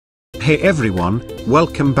Hey everyone,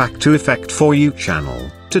 welcome back to Effect4You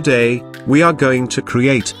channel. Today, we are going to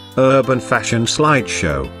create urban fashion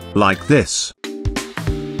slideshow, like this.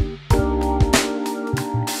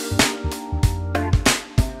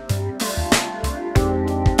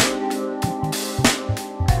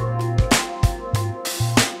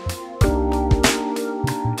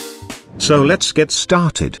 So let's get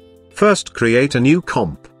started. First, create a new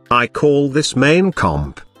comp. I call this main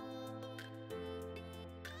comp.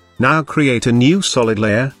 Now create a new solid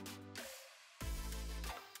layer.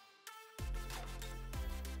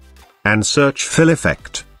 And search fill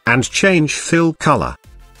effect, and change fill color.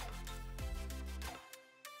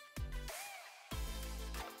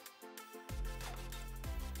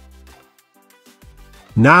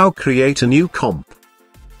 Now create a new comp.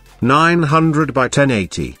 900 by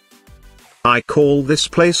 1080. I call this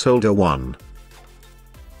placeholder 1.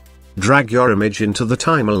 Drag your image into the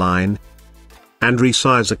timeline and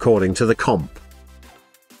resize according to the comp.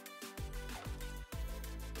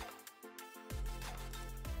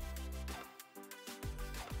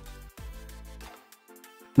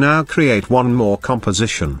 Now create one more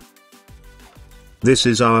composition. This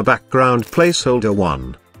is our background placeholder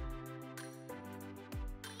 1.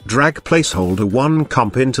 Drag placeholder 1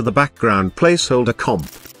 comp into the background placeholder comp.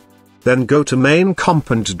 Then go to main comp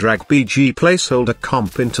and drag BG placeholder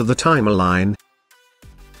comp into the timeline.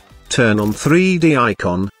 Turn on 3D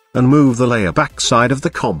icon, and move the layer backside of the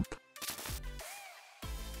comp.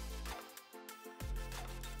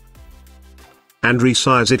 And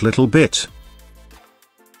resize it little bit.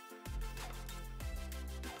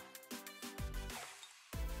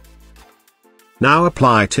 Now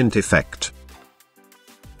apply tint effect.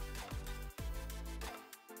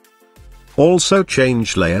 Also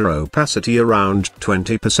change layer opacity around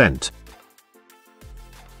 20%.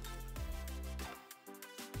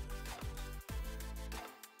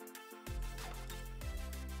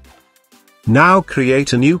 Now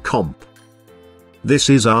create a new comp. This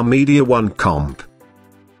is our Media 1 comp.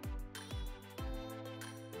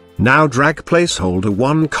 Now drag placeholder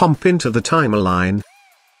 1 comp into the timeline.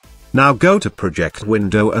 Now go to project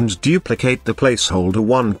window and duplicate the placeholder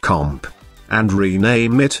 1 comp, and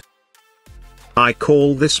rename it. I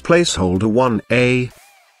call this placeholder 1A.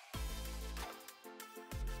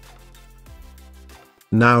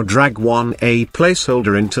 Now drag 1A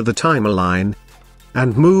placeholder into the timeline,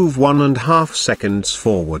 and move 1.5 seconds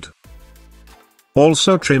forward.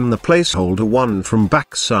 Also trim the placeholder 1 from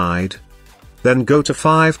backside. Then go to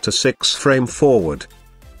 5 to 6 frame forward.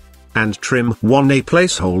 And trim 1A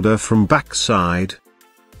placeholder from backside.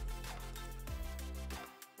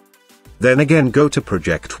 Then again go to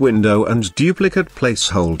project window and duplicate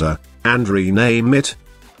placeholder, and rename it.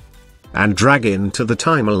 And drag into the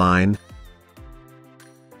timeline.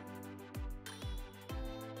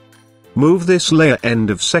 Move this layer end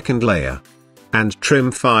of second layer. And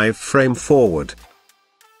trim 5 frame forward.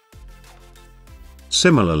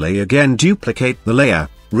 Similarly again duplicate the layer,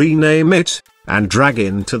 rename it, and drag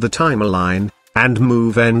into the timeline, and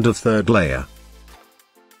move end of third layer.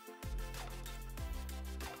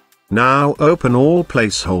 Now open all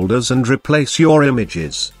placeholders and replace your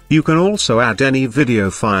images. You can also add any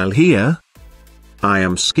video file here. I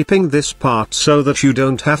am skipping this part so that you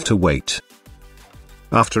don't have to wait.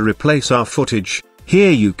 After replace our footage,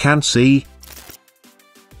 here you can see.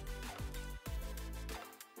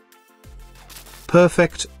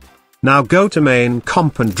 Perfect. Now go to main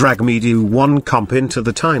comp and drag Media 1 comp into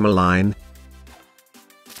the timeline.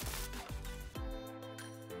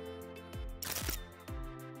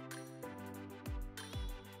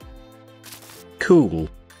 Cool.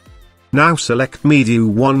 Now select Media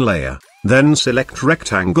 1 layer, then select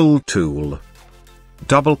Rectangle tool.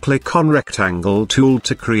 Double-click on Rectangle tool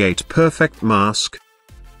to create perfect mask.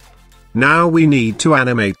 Now we need to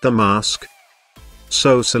animate the mask.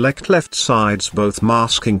 So select left sides both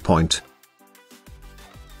masking point.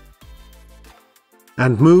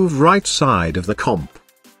 And move right side of the comp.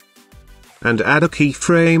 And add a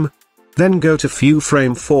keyframe. Then go to few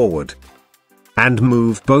frame forward. And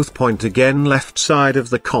move both point again left side of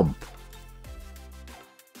the comp.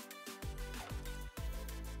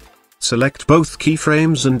 Select both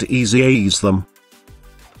keyframes and ease them.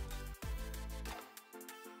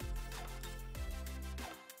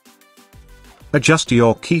 Adjust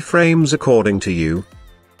your keyframes according to you.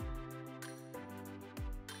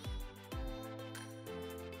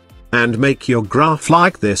 And make your graph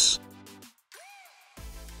like this.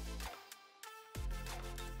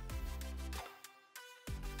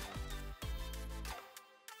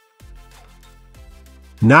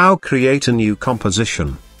 Now create a new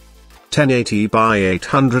composition. 1080 by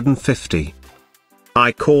 850.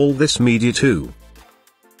 I call this Media 2.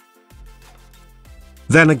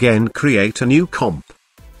 Then again create a new comp.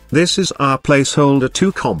 This is our placeholder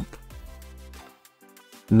 2 comp.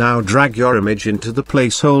 Now drag your image into the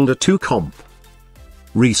placeholder 2 comp.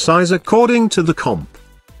 Resize according to the comp.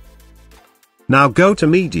 Now go to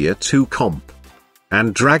Media 2 comp.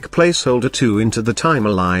 And drag placeholder 2 into the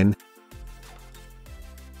timeline.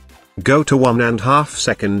 Go to 1.5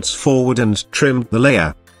 seconds forward and trim the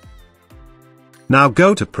layer. Now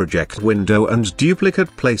go to Project window and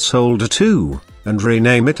duplicate placeholder 2, and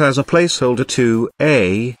rename it as a placeholder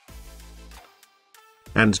 2A.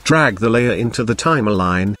 And drag the layer into the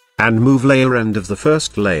timeline, and move layer end of the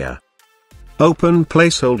first layer. Open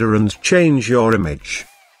placeholder and change your image.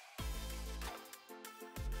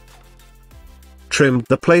 Trim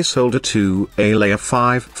the placeholder 2A layer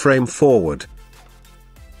 5 frame forward.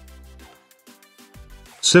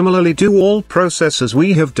 Similarly do all process as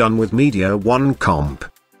we have done with Media 1 comp.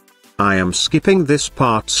 I am skipping this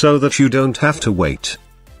part so that you don't have to wait.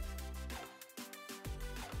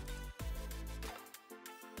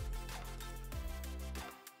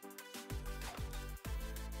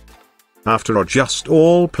 After adjust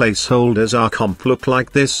all placeholders, our comp look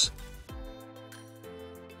like this.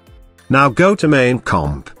 Now go to Main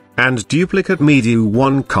Comp, and duplicate Media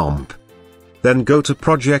 1 comp. Then go to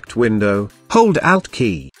Project window, hold Alt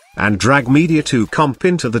key, and drag Media 2 comp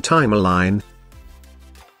into the timeline.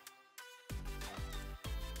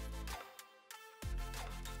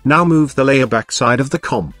 Now move the layer backside of the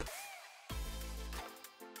comp.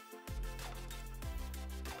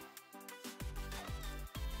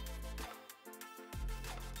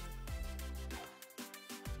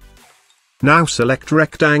 Now select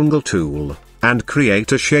Rectangle tool, and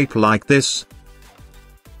create a shape like this.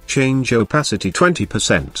 Change opacity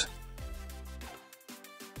 20%.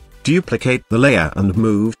 Duplicate the layer and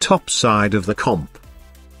move top side of the comp.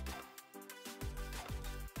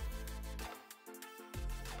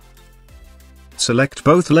 Select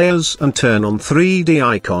both layers and turn on 3D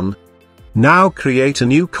icon. Now create a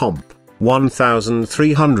new comp,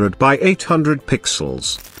 1300 by 800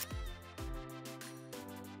 pixels.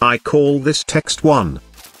 I call this Text 1.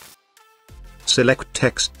 Select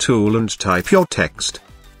Text tool and type your text.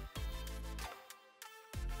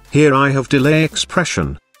 Here I have delay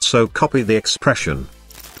expression, so copy the expression.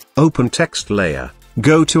 Open text layer,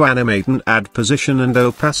 go to Animate and add position and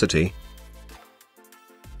opacity.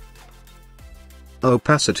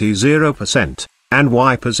 Opacity 0%, and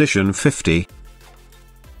Y position 50.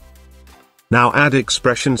 Now add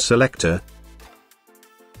expression selector.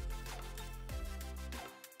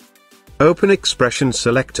 Open expression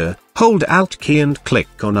selector, hold Alt key and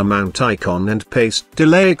click on amount icon and paste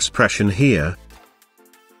delay expression here.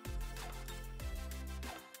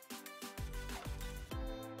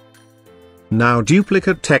 Now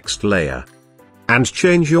duplicate text layer. And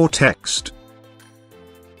change your text.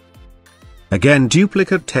 Again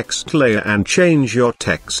duplicate text layer and change your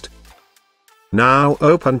text. Now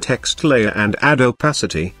open text layer and add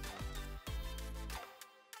opacity.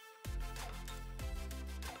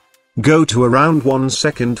 Go to around 1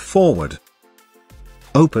 second forward.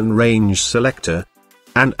 Open range selector.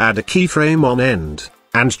 And add a keyframe on end,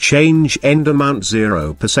 and change end amount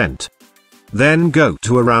 0%. Then go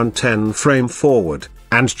to around 10 frame forward,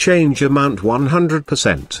 and change amount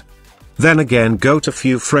 100%. Then again go to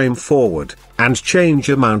few frame forward, and change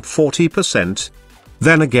amount 40%.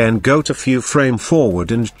 Then again go to few frame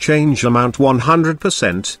forward and change amount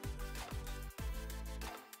 100%.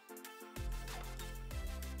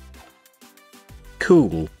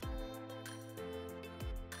 Cool.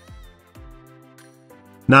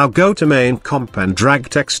 Now go to Main Comp and drag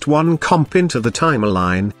Text 1 comp into the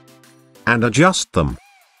timeline. And adjust them.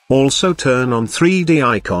 Also turn on 3D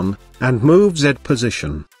icon, and move Z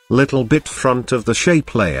position, little bit front of the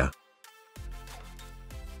shape layer.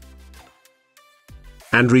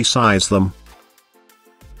 And resize them.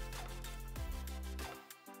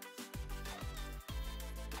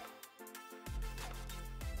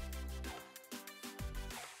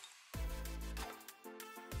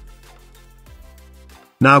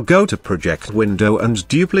 Now go to Project window and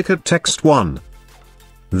duplicate Text 1.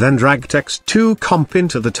 Then drag Text 2 comp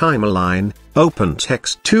into the timeline, open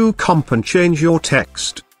Text 2 comp and change your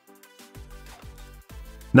text.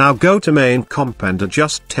 Now go to Main Comp and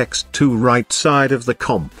adjust Text 2 right side of the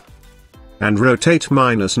comp. And rotate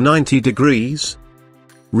 -90 degrees.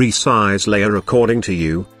 Resize layer according to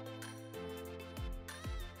you.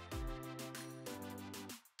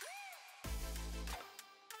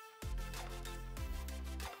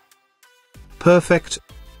 Perfect.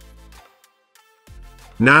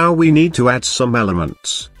 Now we need to add some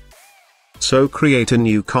elements. So create a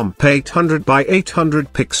new comp 800 by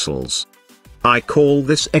 800 pixels. I call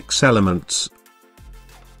this X Elements.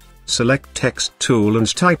 Select Text tool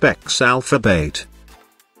and type X alphabet.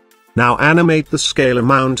 Now animate the scale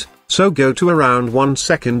amount, so go to around 1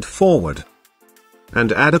 second forward.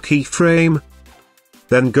 And add a keyframe.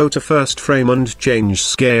 Then go to first frame and change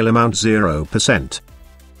scale amount 0%.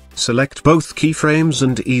 Select both keyframes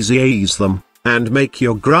and ease them, and make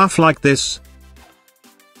your graph like this.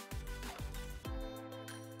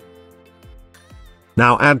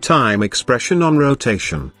 Now add time expression on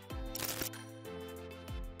rotation.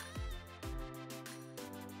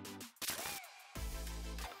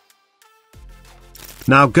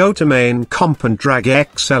 Now go to main comp and drag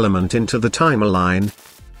X element into the timeline.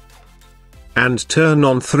 And turn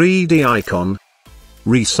on 3D icon.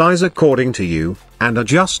 Resize according to you, and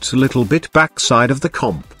adjust a little bit backside of the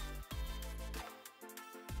comp.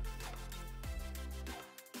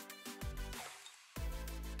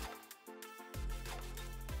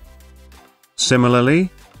 Similarly,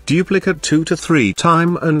 duplicate 2 to 3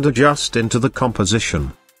 times and adjust into the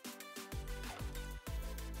composition.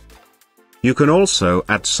 You can also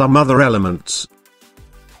add some other elements.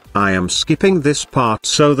 I am skipping this part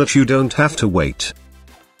so that you don't have to wait.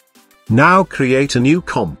 Now create a new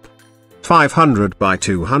comp. 500 by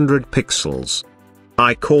 200 pixels.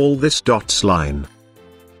 I call this dots line.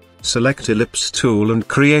 Select ellipse tool and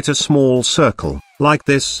create a small circle, like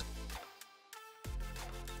this.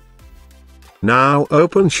 Now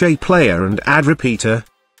open shape layer and add repeater.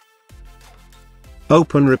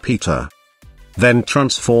 Open repeater. Then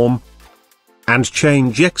transform. And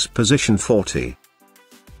change X position 40.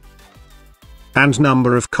 And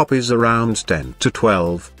number of copies around 10 to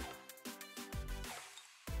 12.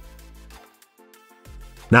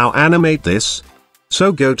 Now animate this.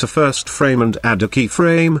 So go to first frame and add a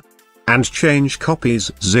keyframe. And change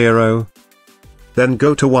copies 0. Then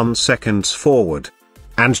go to 1 second forward.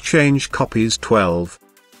 And change copies 12.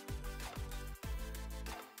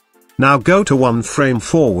 Now go to 1 frame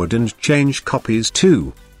forward and change copies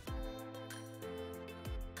 2.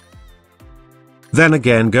 Then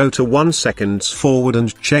again go to 1 second forward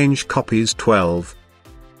and change copies 12.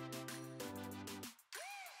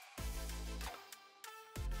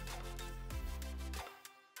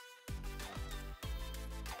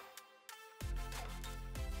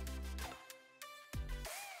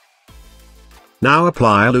 Now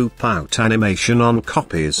apply a loop out animation on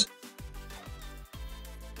copies.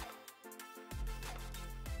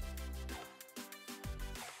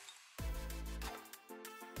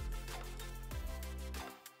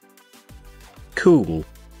 Cool.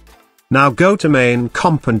 Now go to main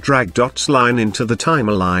comp and drag dots line into the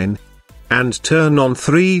timeline. And turn on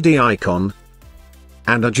 3D icon.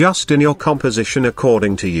 And adjust in your composition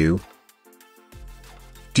according to you.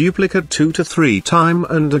 Duplicate 2 to 3 times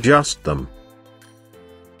and adjust them.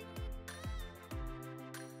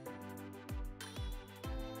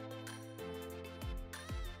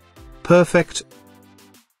 Perfect.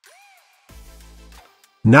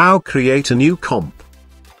 Now create a new comp.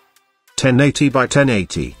 1080 by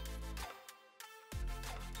 1080.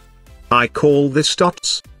 I call this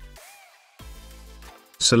dots.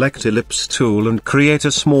 Select ellipse tool and create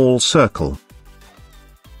a small circle.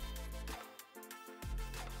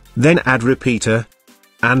 Then add repeater.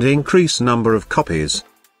 And increase number of copies.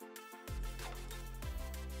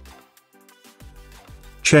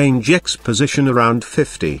 Change X position around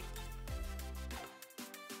 50.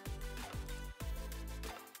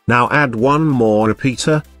 Now add one more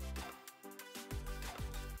repeater.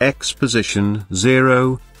 X position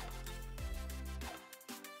 0.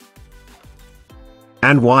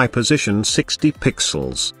 And Y position 60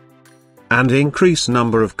 pixels. And increase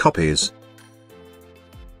number of copies.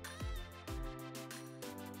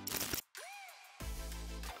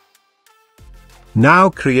 Now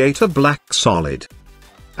create a black solid.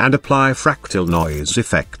 And apply fractal noise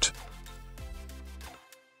effect.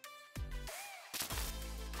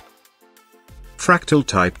 Fractal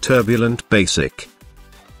type turbulent basic.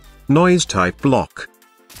 Noise type block.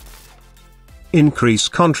 Increase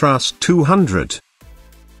contrast 200.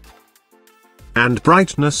 And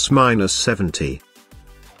brightness -70.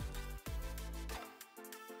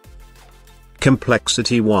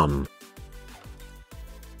 Complexity 1.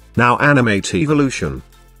 Now animate evolution.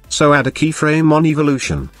 So add a keyframe on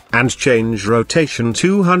evolution, and change rotation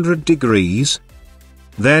 200 degrees.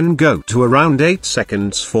 Then go to around 8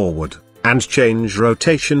 seconds forward, and change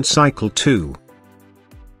rotation cycle 2.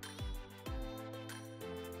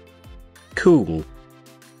 Cool.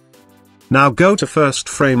 Now go to first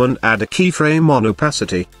frame and add a keyframe on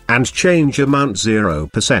opacity, and change amount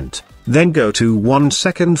 0%. Then go to 1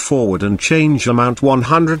 second forward and change amount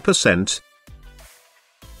 100%.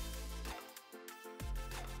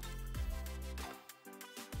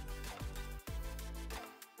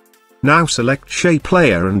 Now select Shape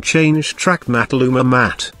Layer and change Track Matte Luma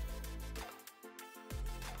Matte.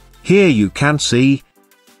 Here you can see.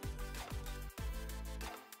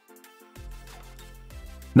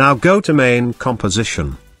 Now go to Main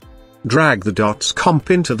Composition. Drag the dots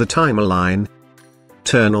comp into the timeline.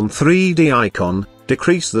 Turn on 3D icon,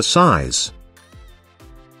 decrease the size.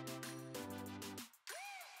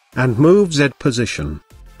 And move Z position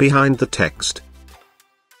behind the text.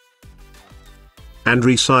 And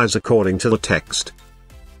resize according to the text.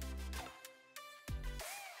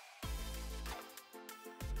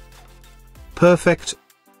 Perfect.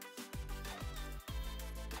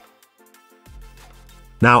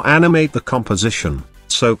 Now animate the composition,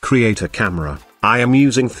 so create a camera. I am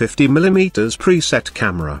using 50mm preset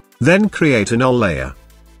camera, then create a null layer.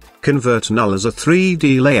 Convert null as a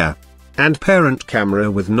 3D layer, and parent camera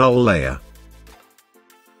with null layer.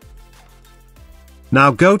 Now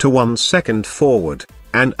go to 1 second forward,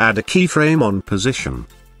 and add a keyframe on position.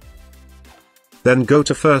 Then go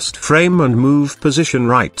to first frame and move position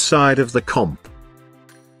right side of the comp.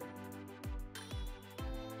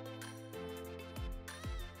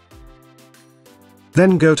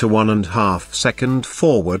 Then go to 1.5 second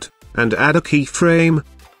forward, and add a keyframe.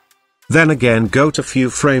 Then again go to few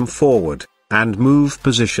frame forward, and move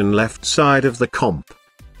position left side of the comp.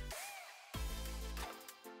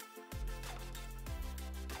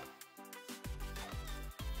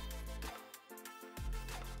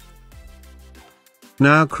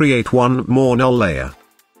 Now create one more null layer.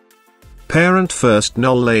 Parent first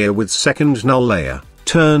null layer with second null layer,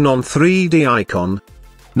 turn on 3D icon.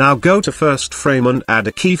 Now go to first frame and add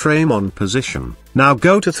a keyframe on position. Now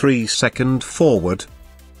go to 3 second forward,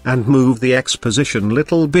 and move the X position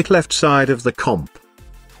little bit left side of the comp.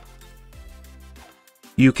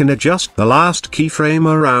 You can adjust the last keyframe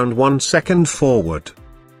around 1 second forward.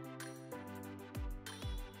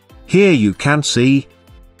 Here you can see.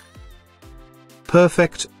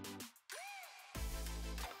 Perfect.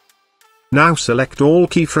 Now select all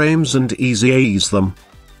keyframes and ease them.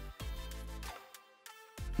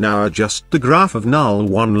 Now adjust the graph of null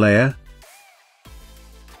 1 layer.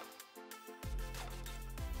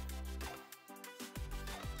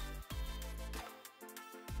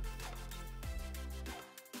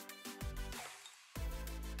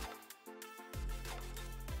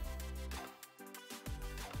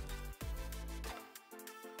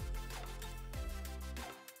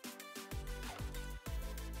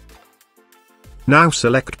 Now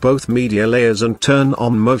select both media layers and turn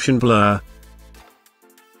on motion blur.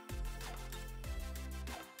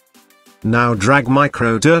 Now drag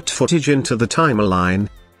micro dirt footage into the timeline.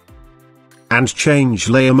 And change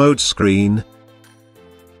layer mode screen.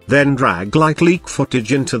 Then drag light leak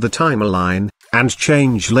footage into the timeline, and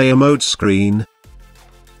change layer mode screen.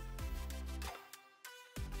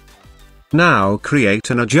 Now create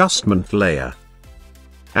an adjustment layer.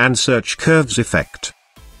 And search curves effect.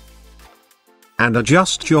 And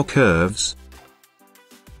adjust your curves.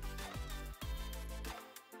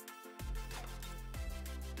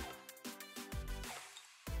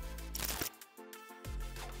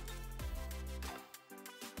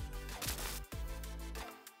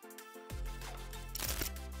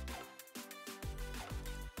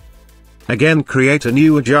 Again create a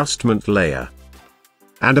new adjustment layer.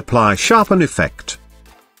 And apply sharpen effect.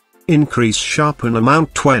 Increase sharpen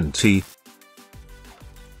amount 20.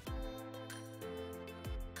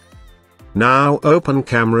 Now open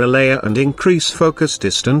camera layer and increase focus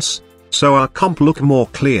distance, so our comp look more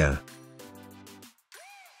clear.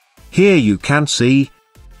 Here you can see.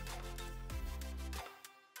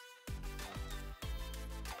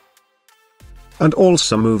 And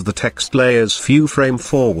also move the text layers few frame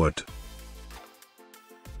forward.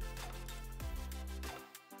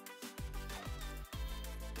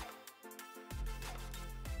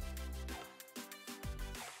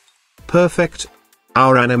 Perfect.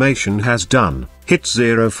 Our animation has done. Hit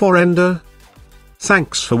 0 for render.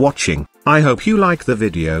 Thanks for watching. I hope you like the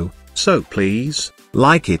video, so please,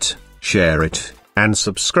 like it, share it, and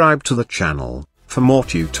subscribe to the channel. For more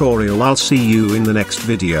tutorial I'll see you in the next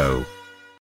video.